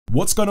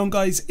What's going on,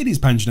 guys? It is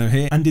Panjno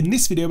here, and in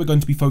this video we're going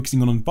to be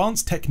focusing on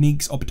advanced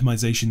techniques,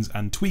 optimizations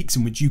and tweaks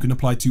in which you can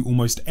apply to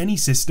almost any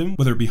system,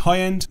 whether it be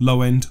high-end,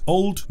 low-end,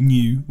 old,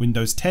 new,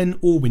 Windows 10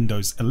 or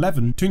Windows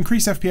 11, to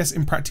increase FPS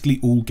in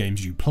practically all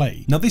games you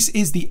play. Now this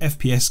is the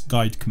FPS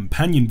guide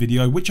companion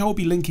video, which I will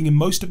be linking in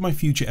most of my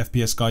future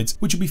FPS guides,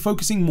 which will be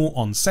focusing more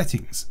on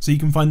settings, so you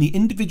can find the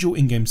individual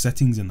in-game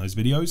settings in those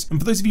videos. And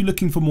for those of you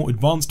looking for more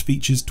advanced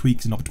features,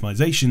 tweaks and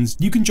optimizations,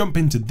 you can jump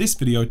into this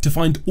video to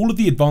find all of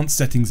the advanced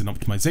settings and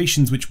optimizations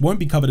which won't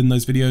be covered in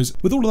those videos,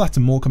 with all of that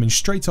and more coming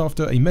straight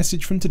after a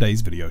message from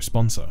today's video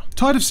sponsor.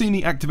 Tired of seeing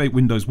the Activate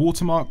Windows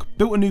watermark,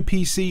 built a new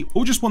PC,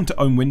 or just want to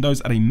own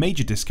Windows at a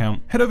major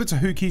discount? Head over to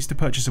Whokeys to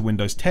purchase a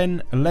Windows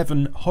 10,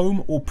 11,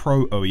 Home or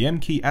Pro OEM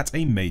key at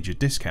a major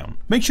discount.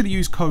 Make sure to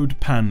use code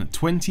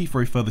PAN20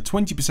 for a further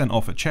 20%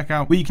 off at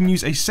checkout, where you can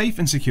use a safe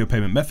and secure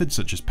payment method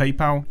such as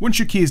PayPal. Once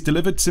your key is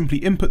delivered, simply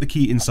input the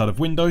key inside of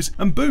Windows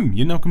and boom,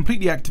 you're now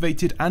completely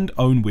activated and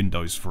own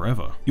Windows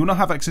forever. You'll now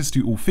have access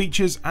to all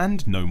features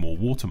and no more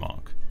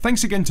watermark.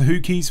 Thanks again to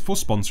Whokeys for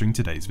sponsoring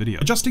today's video.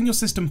 Adjusting your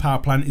system power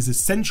plan is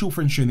essential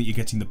for ensuring that you're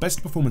getting the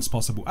best performance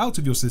possible out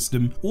of your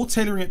system, or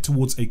tailoring it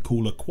towards a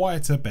cooler,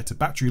 quieter, better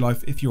battery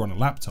life if you're on a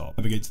laptop.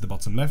 Navigate to the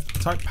bottom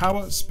left, type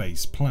power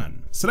space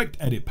plan. Select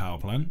edit power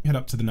plan, head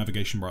up to the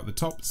navigation bar at the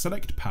top,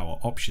 select power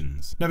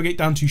options. Navigate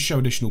down to show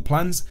additional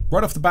plans.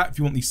 Right off the bat, if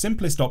you want the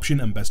simplest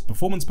option and best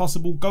performance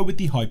possible, go with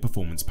the high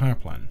performance power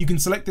plan. You can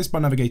select this by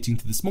navigating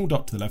to the small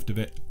dot to the left of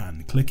it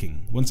and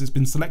clicking. Once it's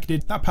been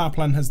selected, that power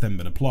plan has then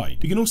been applied.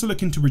 You can also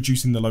look into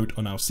reducing the load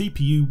on our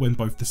CPU when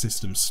both the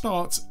system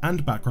starts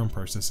and background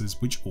processes,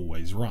 which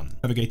always run.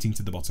 Navigating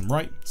to the bottom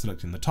right,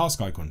 selecting the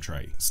task icon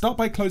tray. Start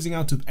by closing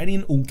out of any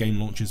and all game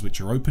launchers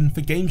which are open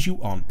for games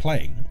you aren't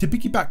playing. To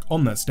piggyback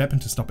on that step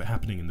and to stop it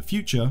happening in the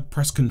future,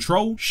 press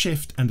Ctrl,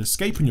 Shift and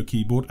Escape on your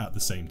keyboard at the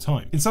same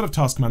time. Inside of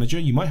Task Manager,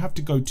 you might have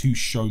to go to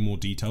Show More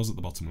Details at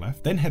the bottom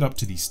left, then head up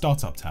to the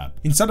Startup tab.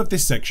 Inside of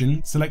this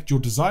section, select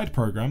your desired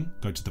program,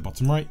 go to the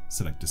bottom right,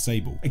 select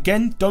Disable.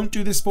 Again, don't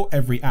do this for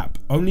every app.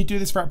 Only do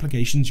this for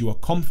applications you are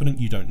confident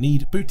you don't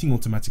need, booting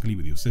automatically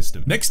with your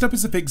system. Next up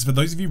is a fix for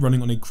those of you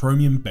running on a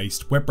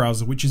Chromium-based web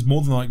browser, which is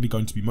more than likely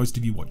going to be most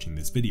of you watching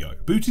this video.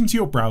 Boot into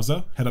your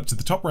browser, head up to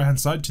the top right hand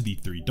side to the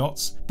three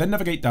dots, then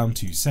navigate down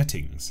to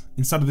Settings.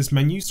 Inside of this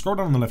menu, scroll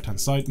down on the left hand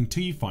side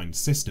until you find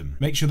System.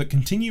 Make sure that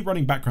Continue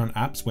running background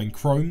apps when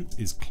Chrome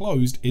is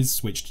closed is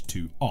switched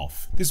to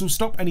Off. This will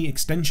stop any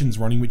extensions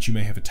running which you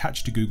may have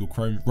attached to Google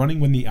Chrome running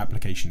when the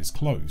application is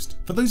closed.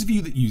 For those of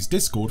you that use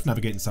Discord,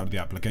 navigate inside of the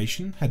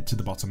application, head to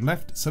the bottom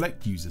left, select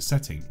User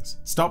Settings.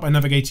 Start by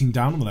navigating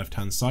down on the left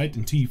hand side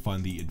until you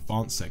find the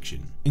Advanced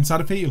section. Inside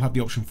of here, you'll have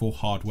the option for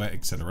hardware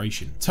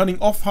acceleration. Turning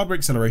off hardware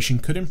acceleration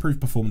could improve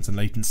performance and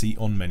latency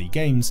on many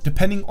games,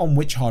 depending on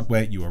which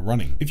hardware you are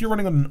running. If you're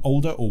running on an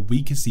older or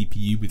weaker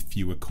CPU with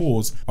fewer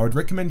cores, I would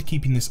recommend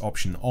keeping this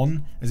option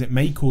on, as it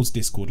may cause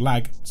Discord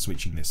lag,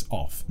 switching this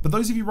off. For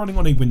those of you running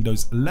on a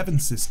Windows 11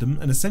 system,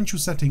 an essential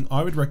setting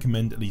I would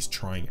recommend at least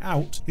trying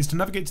out is to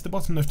navigate to the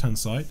bottom left hand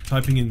side,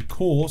 typing in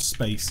core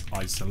space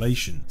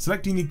isolation.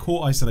 Selecting the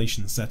core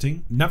isolation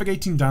setting,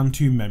 navigating down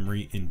to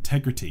memory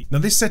integrity. Now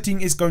this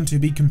setting is going to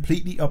be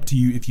completely up to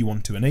you if you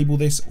want to enable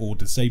this or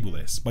disable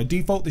this. By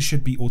default, this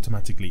should be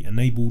automatically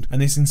enabled,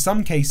 and this in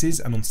some cases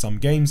and on some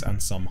games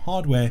and some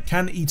hardware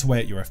can eat away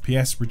at your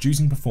FPS,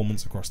 reducing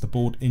performance across the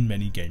board in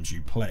many games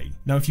you play.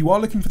 Now if you are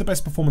looking for the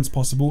best performance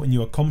possible and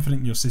you are confident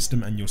in your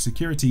system and your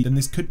security, then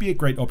this could be a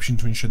great option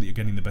to ensure that you're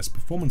getting the best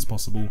performance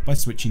possible by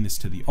switching this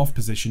to the off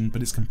position,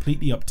 but it's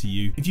completely up to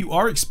you. If you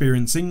are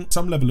experiencing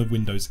some level of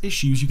Windows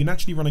issues, you can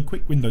actually run a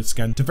quick Windows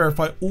scan to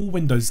verify all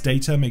Windows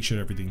data, make sure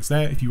everything's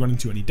there. If you run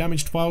into any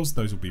damaged files,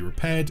 those will be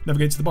repaired.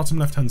 Navigate to the bottom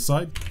left hand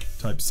side,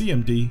 type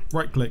CMD,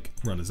 right click,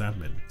 run as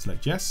admin.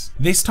 Select yes.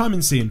 This time in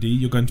CMD,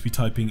 you're going to be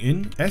typing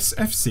in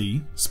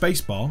SFC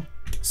spacebar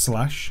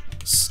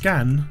 /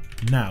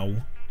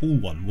 SCANNOW, all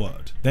one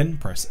word. Then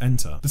press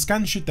enter. The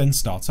scan should then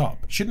start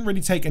up. It shouldn't really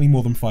take any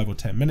more than 5 or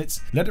 10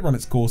 minutes. Let it run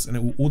its course and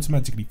it will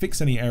automatically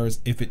fix any errors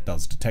if it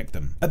does detect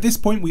them. At this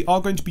point, we are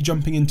going to be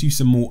jumping into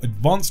some more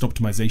advanced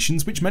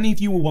optimizations, which many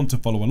of you will want to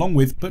follow along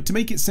with, but to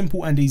make it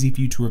simple and easy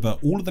for you to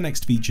revert all of the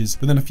next features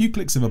within a few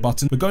clicks of a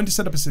button, we're going to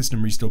set up a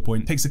system restore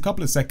point. It takes a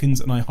couple of seconds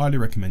and I highly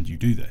recommend you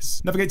do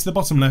this. Navigate to the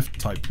bottom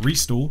left, type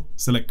restore,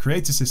 select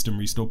create a system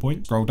restore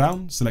point, scroll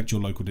down, select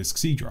your local disk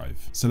C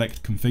drive,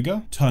 select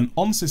configure, turn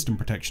on system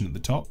protection at the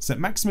top, set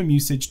maximum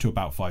usage to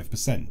about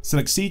 5%.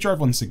 Select C drive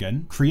once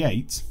again,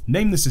 create,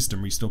 name the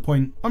system restore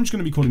point. I'm just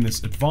going to be calling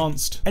this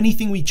advanced.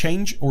 Anything we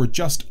change or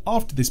adjust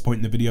after this point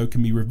in the video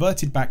can be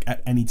reverted back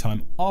at any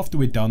time after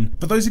we're done.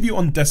 For those of you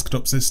on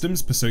desktop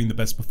systems pursuing the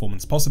best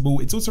performance possible,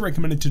 it's also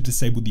recommended to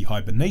disable the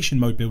hibernation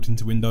mode built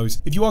into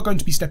Windows. If you are going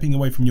to be stepping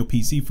away from your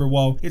PC for a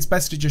while, it's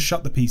best to just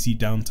shut the PC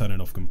down, turn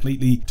it off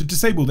completely. To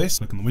disable this,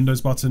 click on the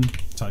Windows button,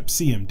 type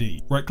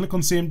CMD. Right click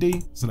on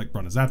CMD, select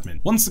run as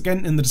admin. Once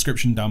again, in the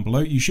description down below,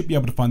 you should be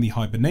able to find the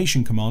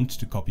hibernation command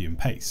to copy and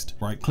paste.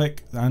 Right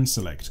click and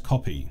select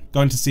copy.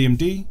 Go into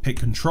CMD, hit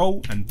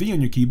Ctrl and V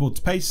on your keyboard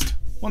to paste.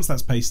 Once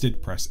that's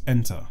pasted, press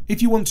enter.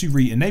 If you want to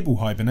re-enable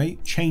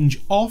Hibernate,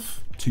 change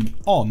off to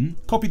on,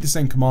 copy the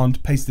same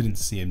command, paste it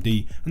into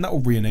CMD, and that will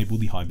re-enable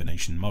the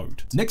hibernation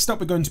mode. Next up,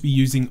 we're going to be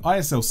using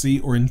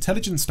ISLC or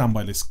Intelligent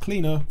Standby List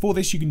Cleaner. For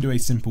this, you can do a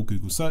simple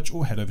Google search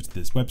or head over to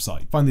this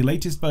website. Find the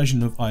latest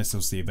version of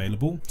ISLC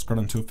available, scroll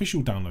onto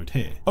official download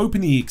here.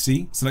 Open the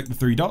exe, select the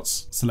three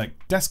dots,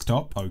 select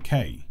desktop,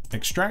 OK.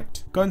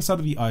 Extract, go inside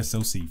of the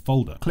ISLC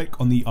folder. Click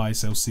on the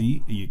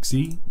ISLC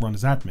exe, run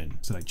as admin.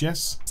 Select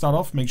yes. Start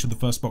off, make sure the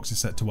first box is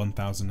set to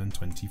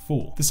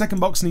 1024. The second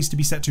box needs to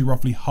be set to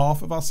roughly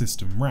half of our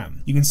system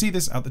RAM. You can see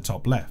this at the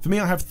top left. For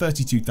me, I have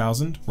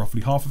 32,000,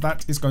 roughly half of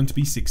that is going to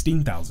be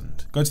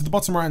 16,000. Go to the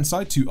bottom right hand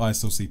side to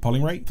ISLC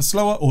polling rate. For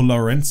slower or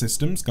lower end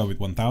systems, go with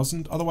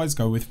 1000, otherwise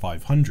go with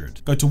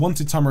 500. Go to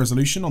wanted time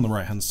resolution on the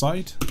right hand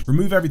side.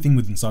 Remove everything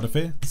with inside of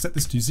here. Set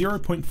this to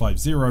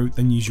 0.50,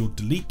 then use your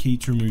delete key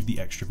to remove the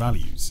extra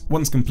values.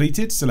 Once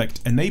completed, select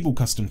Enable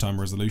Custom Time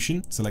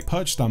Resolution, select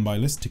Purge Standby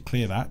List to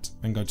clear that,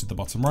 and go to the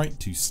bottom right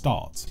to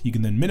Start. You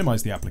can then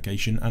minimize the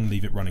application and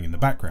leave it running in the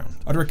background.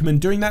 I'd recommend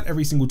doing that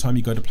every single time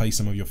you go to play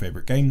some of your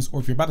favorite games,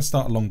 or if you're about to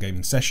start a long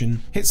gaming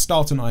session, hit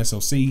Start on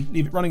ISLC,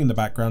 leave it running in the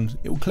background.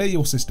 It will clear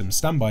your system's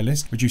standby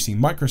list,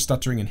 reducing micro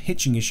stuttering and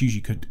hitching issues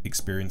you could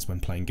experience when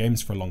playing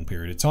games for a long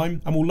period of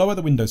time, and will lower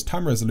the Windows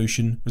time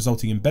resolution,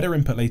 resulting in better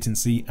input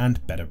latency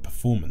and better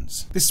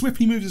performance. This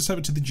swiftly moves us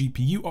over to the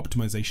GPU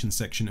optimization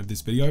section of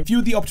this video. A few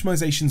of the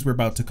optimizations we're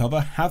about to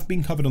cover have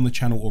been covered on the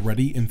channel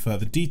already in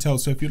further detail,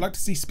 so if you'd like to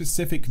see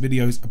specific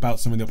videos about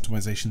some of the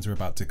optimizations we're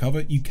about to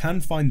cover, you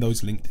can find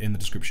those linked in the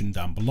description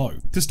down below.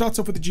 To start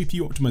off with the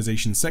GPU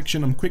optimization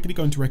section, I'm quickly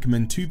going to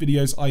recommend two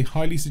videos I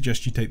highly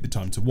suggest you take the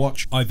time to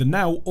watch, either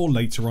now or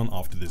later on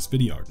after this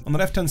video. On the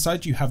left hand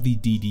side, you have the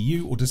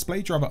DDU or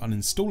Display Driver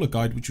Uninstaller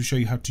Guide, which will show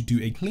you how to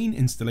do a clean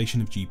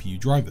installation of GPU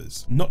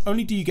drivers. Not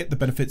only do you get the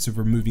benefits of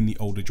removing the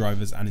older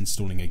drivers and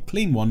installing a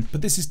clean one,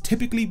 but this is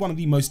typically one of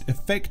the most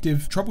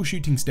effective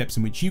troubleshooting steps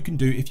in which you can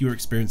do if you're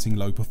experiencing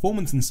low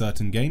performance in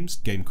certain games,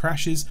 game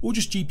crashes, or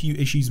just GPU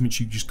issues which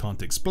you just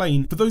can't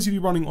explain. For those of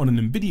you running on an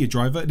Nvidia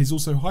driver, it is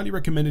also highly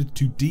recommended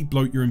to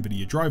debloat your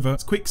Nvidia driver.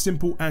 It's quick,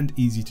 simple, and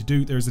easy to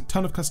do. There is a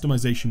ton of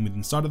customization with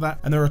inside of that,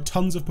 and there are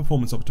tons of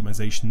performance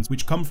optimizations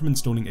which come from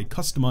installing a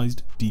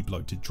customized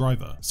debloated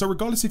driver. So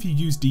regardless if you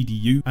use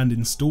DDU and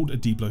installed a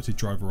debloated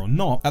driver or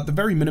not, at the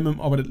very minimum,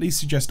 I would at least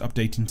suggest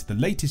updating to the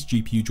latest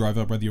GPU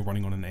driver, whether you're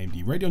running on an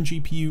AMD Radeon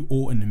GPU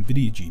or an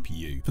Nvidia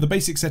GPU. For the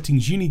basic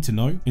settings you need to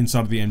know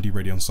inside of the AMD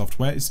Radeon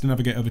software is to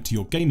navigate over to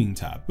your gaming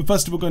tab. But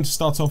first of all, going to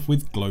start off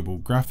with global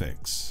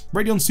graphics.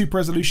 Radeon Super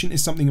Resolution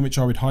is something in which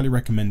I would highly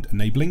recommend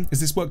enabling, as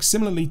this works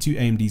similarly to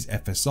AMD's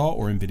FSR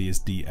or Nvidia's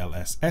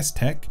DLSS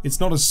tech. It's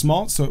not as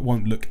smart, so it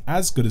won't look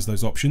as good as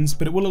those options,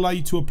 but it will allow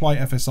you to apply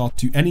FSR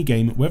to any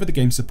game, whether the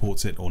game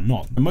supports it or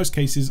not. In most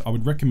cases, I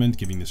would recommend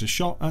giving this a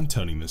shot and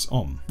turning this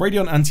on.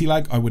 Radeon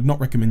Anti-Lag I would not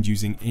recommend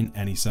using in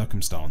any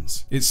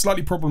circumstance. It's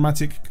slightly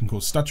problematic, can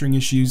cause stuttering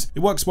issues. It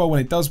works well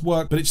when it does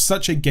work, but it's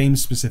such a game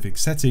specific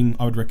setting,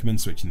 I would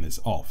recommend switching this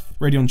off.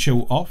 Radeon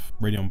Chill off,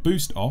 Radeon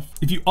Boost off.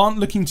 If you aren't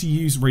looking to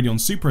use Radeon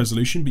Super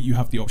Resolution, but you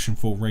have the option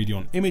for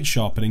Radeon Image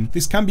Sharpening,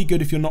 this can be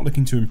good if you're not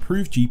looking to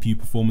improve GPU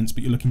performance,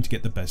 but you're looking to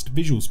get the best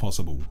visuals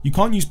possible. You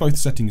can't use both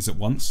settings at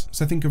once,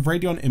 so think of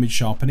Radeon Image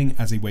Sharpening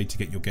as a way to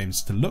get your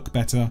games to look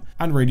better,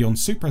 and Radeon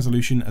Super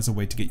Resolution as a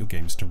way to get your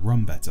games to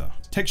run better.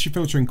 Texture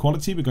filtering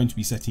quality, we're going to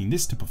be setting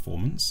this to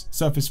performance.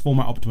 Surface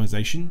format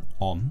optimization,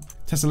 on.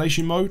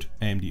 Tessellation mode,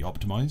 AMD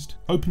optimized.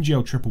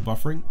 OpenGL triple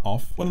buffering,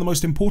 off. One of the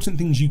most important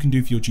things you can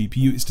do for your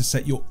GPU is to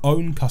set your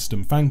own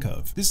custom fan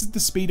curve. This is the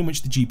speed in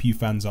which the GPU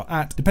fans are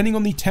at, depending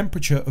on the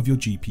temperature of your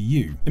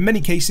GPU. In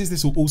many cases,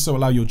 this will also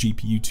allow your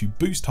GPU to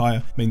boost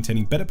higher,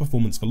 maintaining better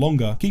performance for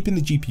longer, keeping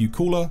the GPU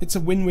cooler. It's a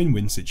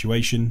win-win-win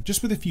situation,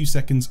 just with a few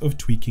seconds of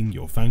tweaking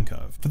your fan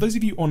curve. For those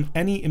of you on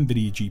any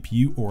Nvidia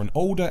GPU or an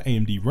older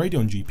AMD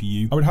Radeon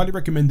GPU, I would highly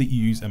recommend that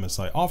you use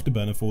MSI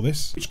Afterburner for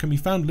this, which can be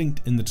found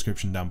linked in the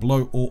description down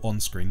below or on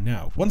screen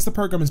now. Once the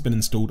program has been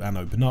installed and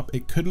open up,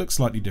 it could look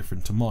slightly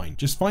different to mine.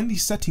 Just find the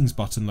settings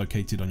button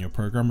located on your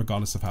program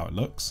regardless of how it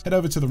looks. Head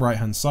over to the right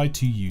hand side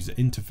to user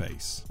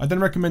interface. I then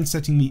recommend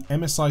setting the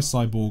MSI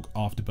Cyborg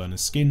Afterburner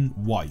skin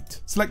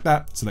white. Select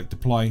that, select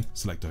apply,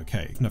 select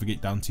OK.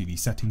 Navigate down to the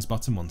settings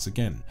button once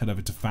again. Head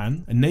over to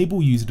fan,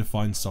 enable user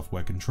defined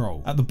software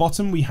control. At the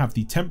bottom we have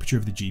the temperature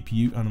of the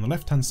GPU, and on the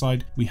left hand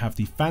side we have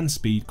the fan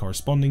speed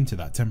corresponding to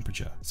that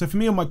temperature. So for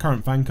me on my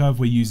current fan curve,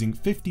 we're using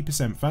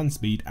 50% fan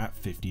speed at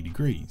 50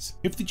 degrees.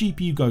 If the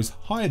GPU goes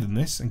higher than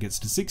this and gets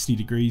to 60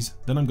 degrees,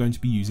 then I'm going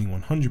to be using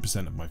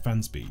 100% of my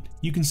fan speed.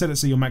 You can set it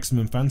so your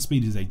maximum fan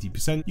speed is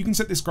 80%. You can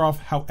set this graph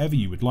however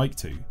you would like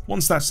to.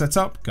 Once that's set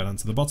up, go down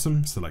to the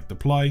bottom, select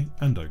apply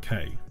and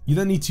OK. You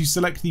then need to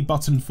select the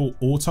button for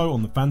auto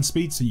on the fan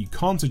speed, so you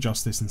can't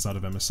adjust this inside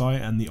of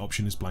MSI and the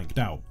option is blanked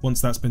out.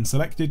 Once that's been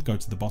selected, go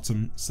to the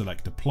bottom,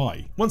 select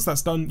apply. Once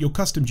that's done, your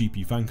custom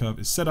GPU fan curve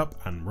is set up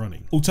and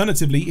running.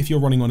 Alternatively, if you're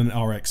running on an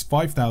RX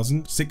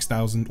 5000,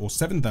 6000 or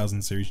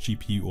 7000 series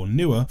GPU or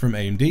newer from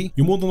AMD,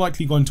 you're more than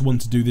likely going to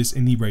want to do this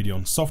in the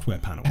Radeon software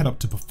panel. Head up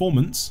to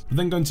performance, we're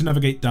then going to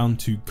navigate down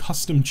to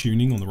custom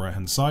tuning on the right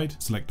hand side,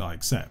 select I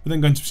accept. We're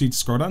then going to proceed to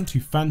scroll down to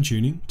fan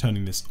tuning,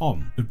 turning this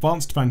on.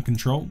 Advanced fan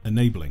control,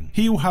 enabling.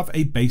 Here you'll have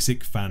a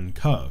basic fan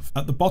curve.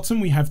 At the bottom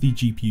we have the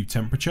GPU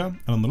temperature,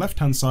 and on the left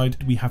hand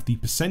side we have the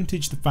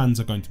percentage the fans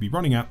are going to be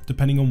running at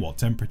depending on what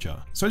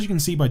temperature. So as you can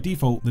see, by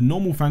default the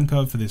normal fan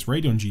curve for this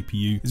Radeon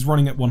GPU is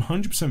running at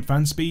 100%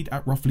 fan speed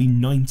at roughly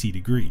 90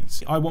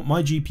 degrees. I want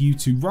my GPU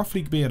to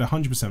roughly be at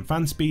 100%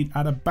 fan speed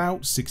at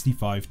about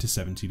 65 to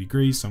 70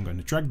 degrees, so I'm going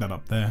to drag that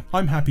up there.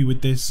 I'm happy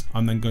with this.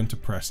 I'm then going to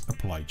press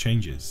apply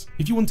changes.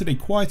 If you wanted a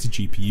quieter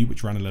GPU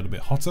which ran a little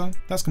bit hotter,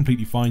 that's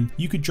completely fine.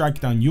 You could drag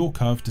down your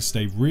curve to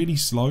stay really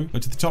slow, go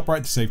to the top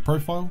right to save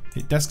profile,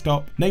 hit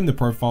desktop, name the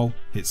profile,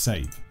 hit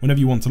save. Whenever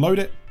you want to load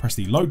it, press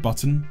the load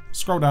button,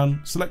 scroll down,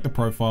 select the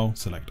profile,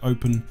 select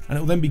open, and it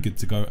will then be good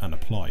to go and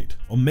applied.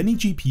 On many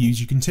GPUs,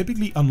 you can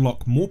typically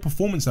unlock more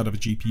performance out of a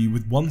GPU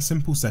with one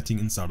simple setting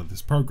inside of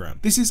this program.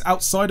 This is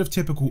outside of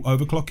typical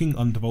overclocking,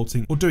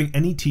 undervolting, or doing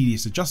any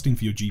tedious adjusting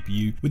for your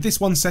GPU. With this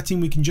one setting,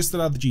 we can just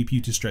allow the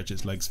GPU to stretch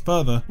its legs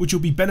further, which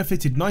will be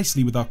benefited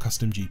nicely with our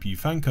custom GPU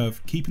fan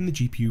curve, keeping the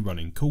GPU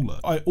running cooler.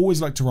 I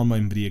always like to run my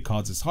Nvidia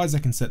cards as high as I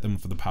can set them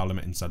for the power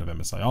limit inside of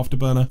MSI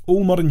Afterburner.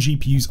 All modern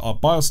GPUs are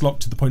BIOS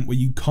locked to the point where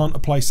you can't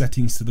apply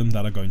settings to them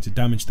that are going to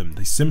damage them.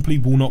 They simply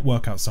will not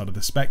work outside of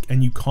the spec,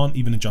 and you can't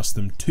even adjust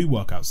them to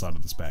work outside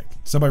of the spec.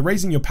 So by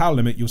raising your power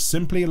limit, you're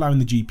simply allowing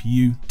the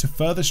GPU to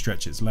further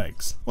stretch its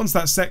legs. Once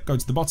that's set, go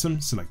to the bottom,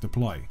 select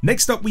apply.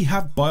 Next up we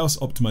have BIOS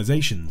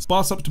optimizations.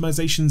 BIOS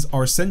optimizations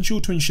are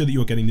essential to ensure that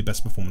you're getting the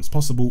best performance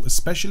possible,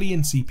 especially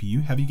in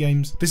CPU heavy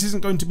games. This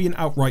isn't going to be an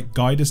outright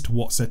guide as to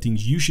what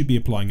settings you should be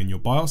applying in your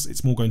BIOS,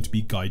 it's more going to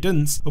be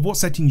guidance of what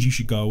settings you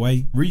should go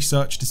away,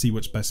 research to see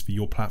what's best for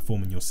your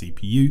platform and your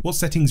CPU, what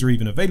settings are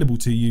even available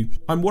to you,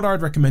 and what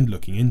I'd recommend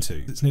looking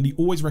into. It's nearly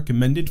always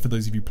recommended for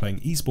those of you playing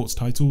esports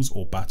titles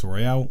or battle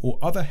royale or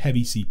other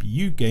heavy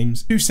CPU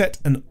games to set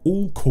an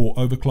all-core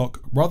overclock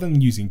rather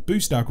than using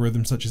boost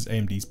algorithms such as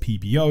AMD's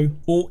PBO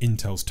or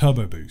Intel's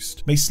Turbo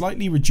Boost. May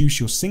slightly reduce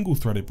your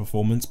single-threaded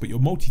performance, but your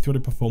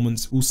multi-threaded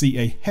performance will see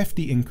a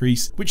hefty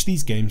increase, which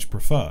these games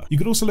prefer. You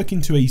could also look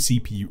into a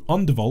CPU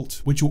undervolt,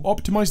 which will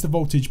optimize the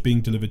voltage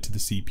being delivered to the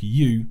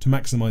CPU to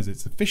maximize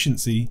its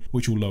efficiency,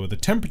 which will lower the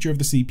temperature of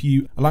the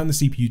CPU, allowing the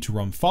CPU to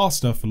run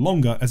faster for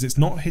longer as it's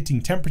not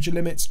hitting temperature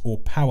limits or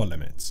power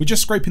limits. We're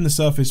just scraping the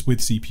surface with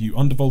CPU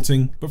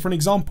undervolting, but for an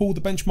example,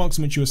 the benchmarks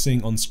in which you are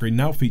seeing on screen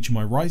now feature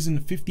my Ryzen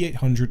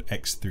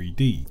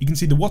 5800X3D. You can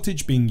see the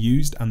wattage being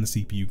used and the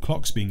CPU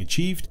clocks being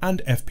achieved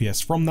and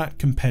FPS from that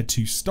compared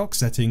to stock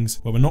settings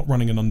where we're not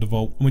running an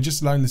undervolt and we're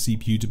just allowing the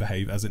CPU to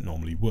behave as it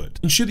normally would.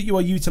 Ensure that you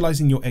are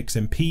utilizing your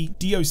XMP,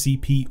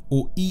 DOCP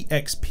or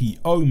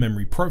EXPO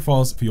memory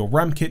profiles for your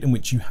RAM kit in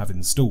which you have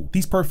installed.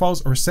 These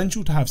profiles are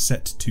essential to have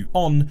set to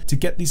on to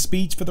get the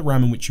speeds for the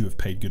RAM in which you have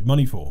paid good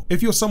money for.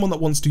 If you're someone that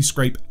wants to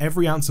scrape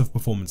every ounce of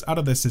performance out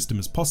of their system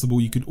as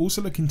possible, you could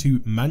also look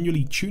into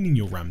manually tuning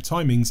your RAM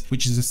timings,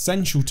 which is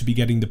essential to be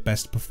getting the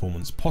best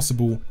performance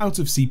possible out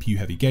of CPU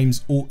heavy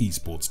games or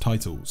esports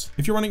titles.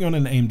 If you're running on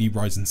an AMD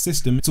Ryzen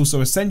system, it's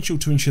also essential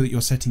to ensure that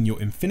you're setting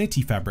your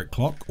Infinity Fabric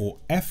clock or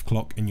F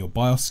clock in your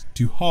BIOS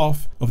to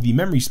half of the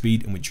memory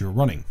speed in which you're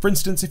running. For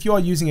instance, if you are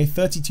using a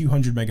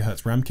 3200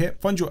 MHz RAM kit,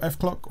 find your F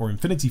clock or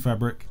Infinity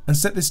Fabric and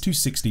set this to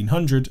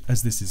 1600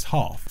 as this is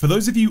half. For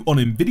those of you on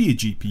Nvidia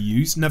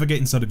GPUs, navigate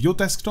inside of your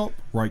desktop,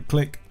 right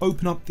click,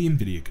 open up the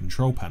Nvidia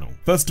control panel.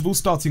 First of all,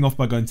 starting off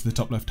by going to the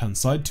top left hand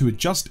side to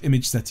adjust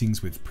image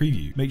settings with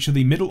preview. Make sure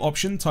the middle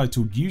option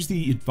titled use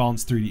the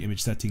advanced 3D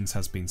image settings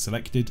has been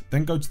selected,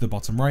 then go to the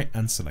bottom right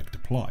and select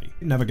apply.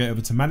 Navigate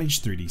over to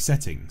manage 3D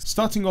settings.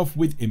 Starting off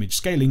with image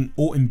scaling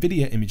or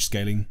Nvidia image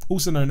scaling,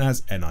 also known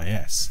as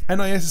NIS.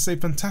 NIS is a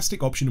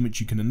fantastic option in which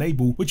you can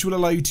enable, which will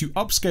allow you to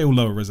upscale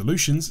lower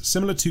resolutions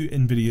similar to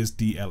Nvidia's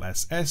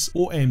DLSS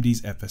or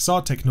AMD's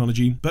FSR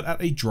technology, but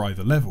at a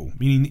driver level,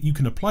 meaning that you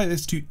can apply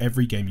this to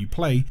every game you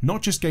play,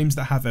 not just games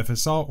that have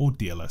FSR or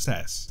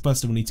DLSS.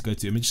 First, we'll need to go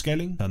to image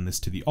scaling, turn this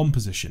to the on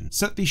position.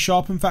 Set the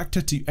sharpen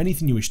factor to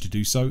anything you wish to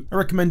do so. I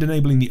recommend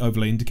enabling the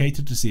overlay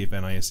indicator to see if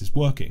NIS is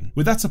working.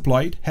 With that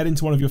applied, head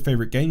into one of your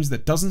favorite games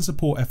that doesn't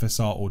support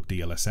FSR or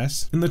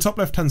DLSS. In the top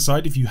left hand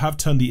side, if you have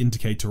turned the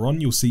indicator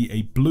on, you'll see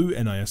a blue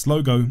NIS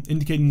logo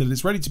indicating that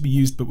it's ready to be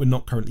used, but we're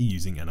not currently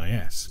using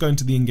NIS. Go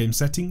into the in-game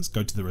settings,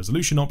 go to the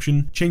resolution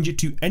option, change it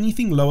to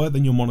anything lower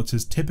than your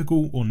monitor's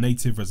typical or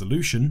native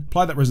resolution.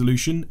 Apply that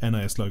resolution,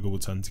 NIS logo will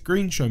turn to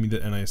green, showing me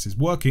that NIS is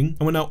working,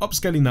 and we're now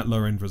upscaling that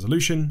lower end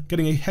resolution,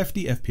 getting a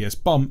hefty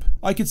FPS bump bump,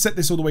 I could set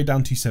this all the way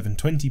down to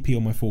 720p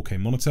on my 4K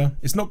monitor.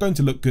 It's not going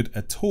to look good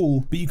at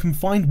all, but you can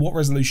find what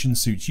resolution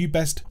suits you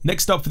best.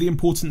 Next up for the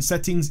important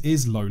settings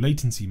is low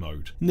latency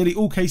mode. In nearly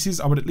all cases,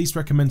 I would at least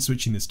recommend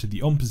switching this to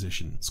the on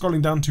position.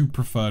 Scrolling down to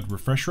preferred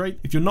refresh rate.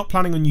 If you're not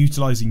planning on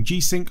utilizing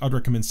G-Sync, I'd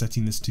recommend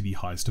setting this to the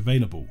highest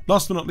available.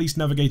 Last but not least,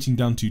 navigating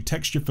down to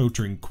texture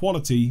filtering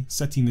quality,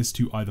 setting this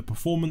to either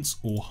performance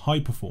or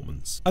high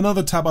performance.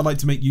 Another tab I like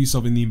to make use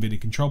of in the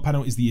Nvidia control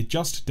panel is the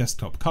adjust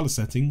desktop color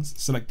settings,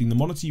 selecting the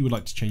monitor you would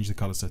like to change the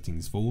color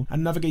settings for,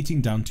 and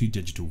navigating down to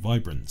digital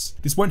vibrance.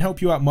 This won't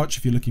help you out much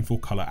if you're looking for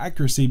color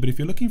accuracy, but if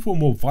you're looking for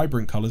more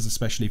vibrant colors,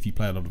 especially if you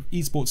play a lot of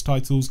esports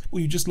titles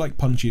or you just like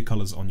punchier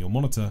colors on your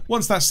monitor,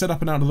 once that's set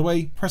up and out of the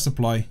way, press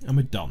apply and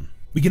we're done.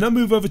 We can now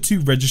move over to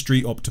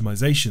registry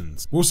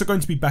optimizations. We're also going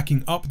to be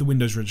backing up the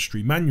Windows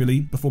registry manually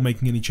before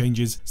making any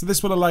changes, so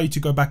this will allow you to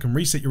go back and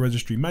reset your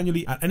registry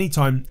manually at any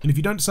time, and if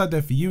you don't decide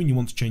they're for you and you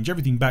want to change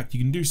everything back, you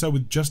can do so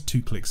with just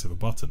 2 clicks of a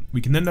button.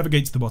 We can then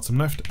navigate to the bottom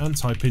left and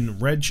type in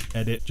reg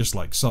edit just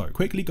like so.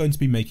 Quickly going to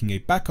be making a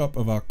backup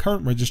of our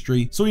current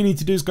registry, so all you need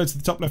to do is go to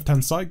the top left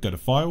hand side, go to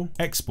File,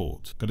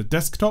 Export, go to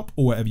Desktop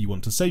or wherever you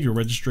want to save your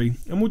registry,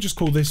 and we'll just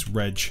call this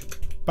reg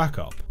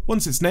backup.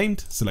 Once it's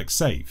named, select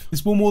save.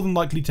 This will more than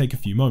likely take a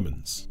few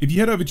moments. If you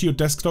head over to your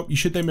desktop, you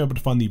should then be able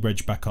to find the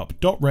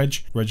regbackup.reg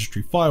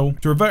registry file.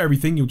 To revert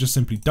everything, you'll just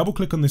simply double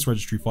click on this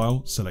registry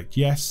file, select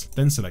yes,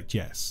 then select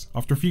yes.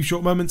 After a few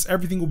short moments,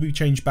 everything will be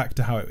changed back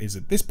to how it is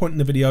at this point in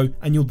the video,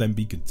 and you'll then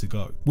be good to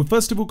go. We're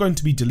first of all going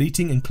to be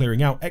deleting and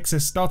clearing out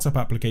excess startup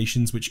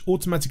applications which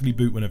automatically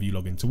boot whenever you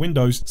log into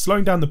Windows,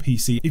 slowing down the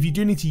PC. If you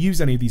do need to use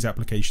any of these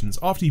applications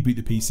after you boot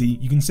the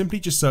PC, you can simply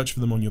just search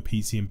for them on your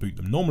PC and boot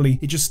them normally.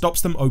 It just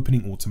stops them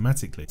opening automatically.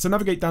 So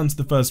navigate down to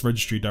the first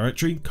registry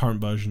directory,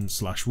 current version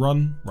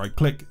 /run, right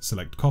click,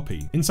 select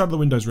copy. Inside of the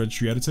Windows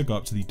registry editor, go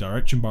up to the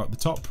direction bar at the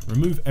top,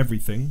 remove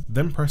everything,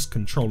 then press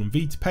Ctrl and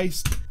V to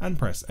paste and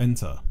press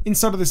enter.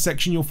 Inside of this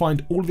section, you'll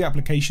find all of the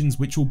applications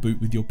which will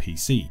boot with your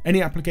PC.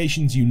 Any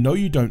applications you know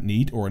you don't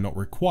need or are not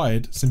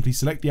required, simply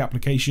select the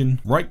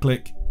application, right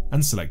click,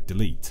 and select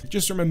delete.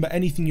 Just remember,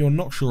 anything you're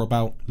not sure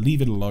about,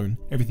 leave it alone.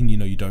 Everything you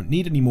know you don't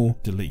need anymore,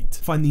 delete.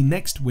 Find the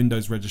next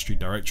Windows registry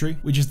directory,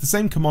 which is the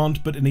same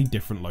command but in a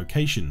different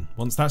location.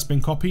 Once that's been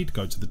copied,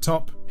 go to the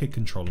top, hit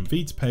Ctrl and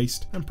V to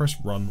paste, and press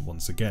run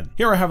once again.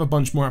 Here I have a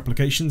bunch more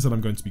applications that I'm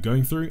going to be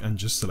going through and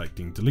just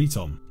selecting delete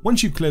on.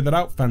 Once you've cleared that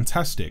out,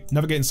 fantastic.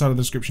 Navigate inside of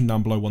the description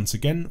down below once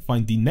again,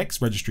 find the next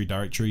registry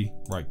directory,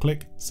 right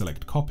click,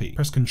 select copy,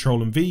 press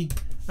Ctrl and V,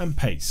 and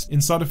paste.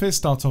 Inside of here,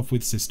 start off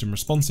with system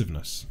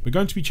responsiveness. We're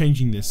going to be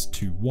changing this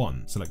to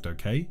 1. Select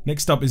OK.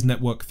 Next up is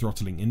network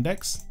throttling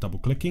index. Double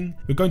clicking.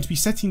 We're going to be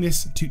setting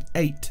this to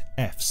 8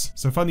 Fs.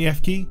 So find the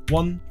F key.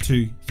 1,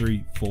 2,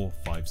 3, 4,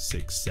 5,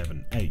 6,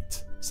 7,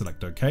 8.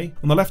 Select OK.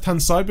 On the left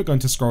hand side, we're going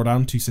to scroll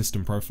down to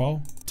System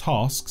Profile,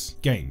 Tasks,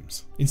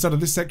 Games. Inside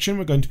of this section,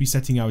 we're going to be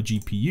setting our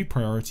GPU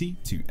priority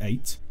to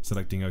 8.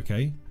 Selecting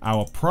OK.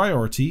 Our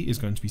priority is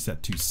going to be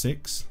set to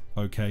 6.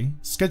 OK.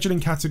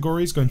 Scheduling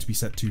category is going to be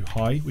set to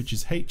high, which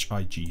is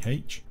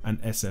HIGH, and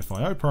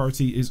SFIO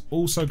priority is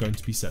also going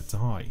to be set to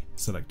high.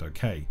 Select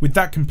OK. With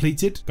that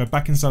completed, go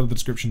back inside of the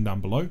description down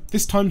below,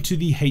 this time to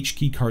the H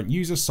key current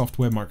user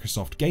software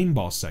Microsoft Game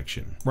Bar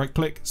section. Right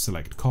click,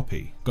 select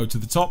copy. Go to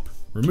the top,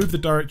 remove the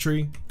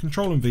directory,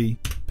 Ctrl and V,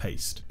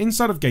 paste.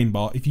 Inside of Game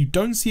Bar, if you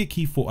don't see a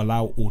key for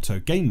allow auto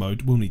game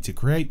mode, we'll need to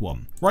create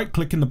one. Right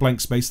click in the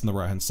blank space on the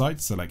right hand side,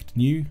 select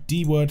new,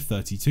 dword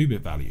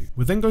 32-bit value.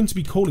 We're then going to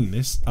be calling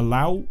this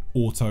allow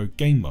auto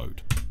game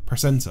mode.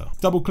 Press enter.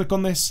 Double click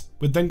on this.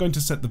 We're then going to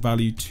set the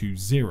value to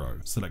 0.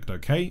 Select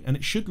OK, and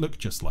it should look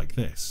just like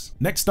this.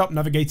 Next up,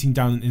 navigating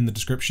down in the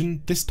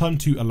description, this time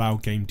to allow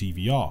game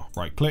DVR.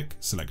 Right click,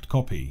 select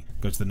copy.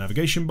 Go to the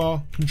navigation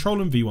bar,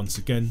 Ctrl and V once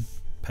again,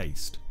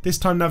 paste. This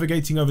time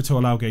navigating over to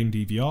allow game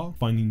DVR,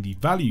 finding the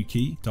value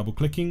key, double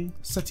clicking,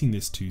 setting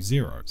this to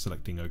 0,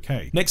 selecting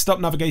OK. Next up,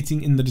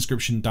 navigating in the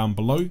description down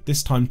below,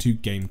 this time to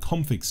game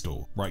config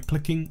store, right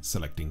clicking,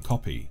 selecting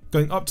copy.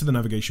 Going up to the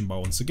navigation bar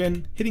once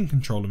again, hitting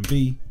Ctrl and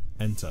V,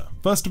 enter.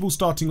 First of all,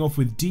 starting off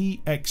with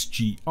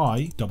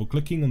DXGI, double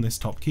clicking on this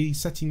top key,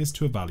 setting this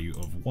to a value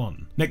of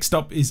 1. Next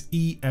up is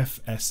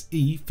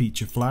EFSE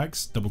feature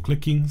flags, double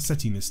clicking,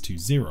 setting this to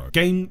 0.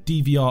 Game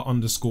DVR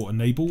underscore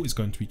enable is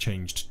going to be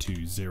changed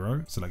to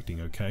 0, selecting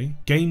OK.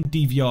 Game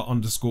DVR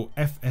underscore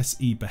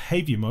FSE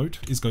behavior mode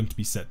is going to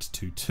be set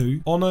to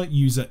 2. Honor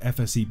user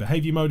FSE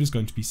behavior mode is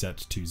going to be set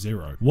to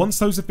 0. Once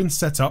those have been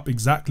set up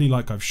exactly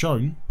like I've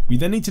shown, we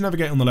then need to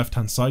navigate on the left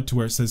hand side to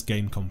where it says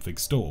Game Config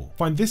Store.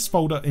 Find this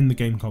folder in the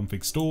Game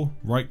Config Store,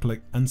 right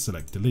click and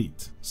select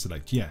delete.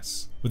 Select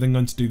yes. We're then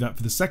going to do that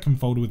for the second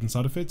folder with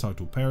inside of it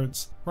titled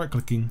Parents, right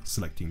clicking,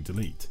 selecting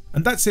delete.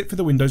 And that's it for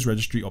the Windows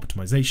registry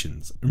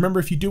optimizations. Remember,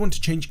 if you do want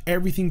to change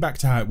everything back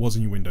to how it was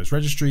in your Windows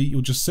registry,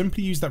 you'll just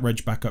simply use that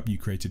reg backup you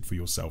created for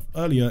yourself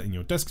earlier in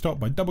your desktop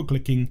by double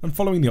clicking and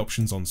following the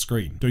options on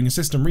screen. Doing a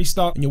system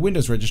restart and your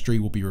Windows registry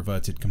will be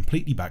reverted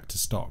completely back to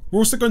stock. We're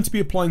also going to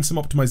be applying some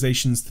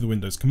optimizations to the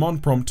Windows command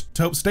command prompt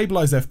to help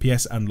stabilize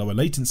FPS and lower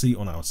latency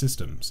on our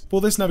systems. For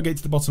this, navigate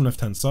to the bottom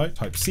left hand side,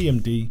 type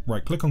CMD,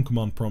 right click on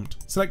command prompt,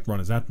 select run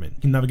as admin.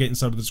 You can navigate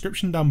inside of the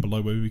description down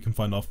below where we can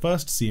find our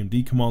first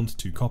CMD command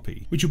to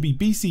copy, which will be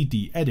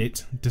bcd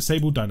edit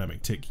disable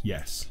dynamic tick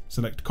yes.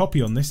 Select copy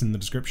on this in the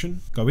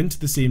description, go into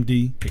the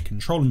CMD, hit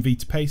Ctrl and V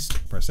to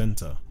paste, press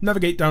enter.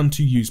 Navigate down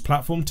to use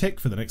platform tick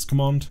for the next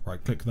command,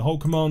 right click the whole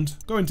command,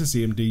 go into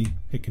CMD,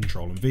 hit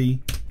Ctrl and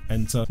V,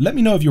 enter. Let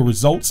me know of your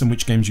results and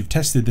which games you've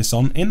tested this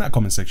on in that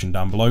comment section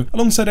down below,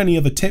 alongside any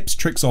other tips,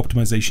 tricks, or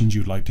optimizations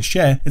you'd like to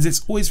share, as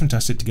it's always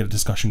fantastic to get a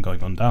discussion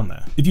going on down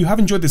there. If you have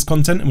enjoyed this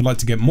content and would like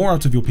to get more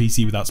out of your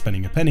PC without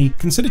spending a penny,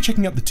 consider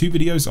checking out the 2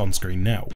 videos on screen now.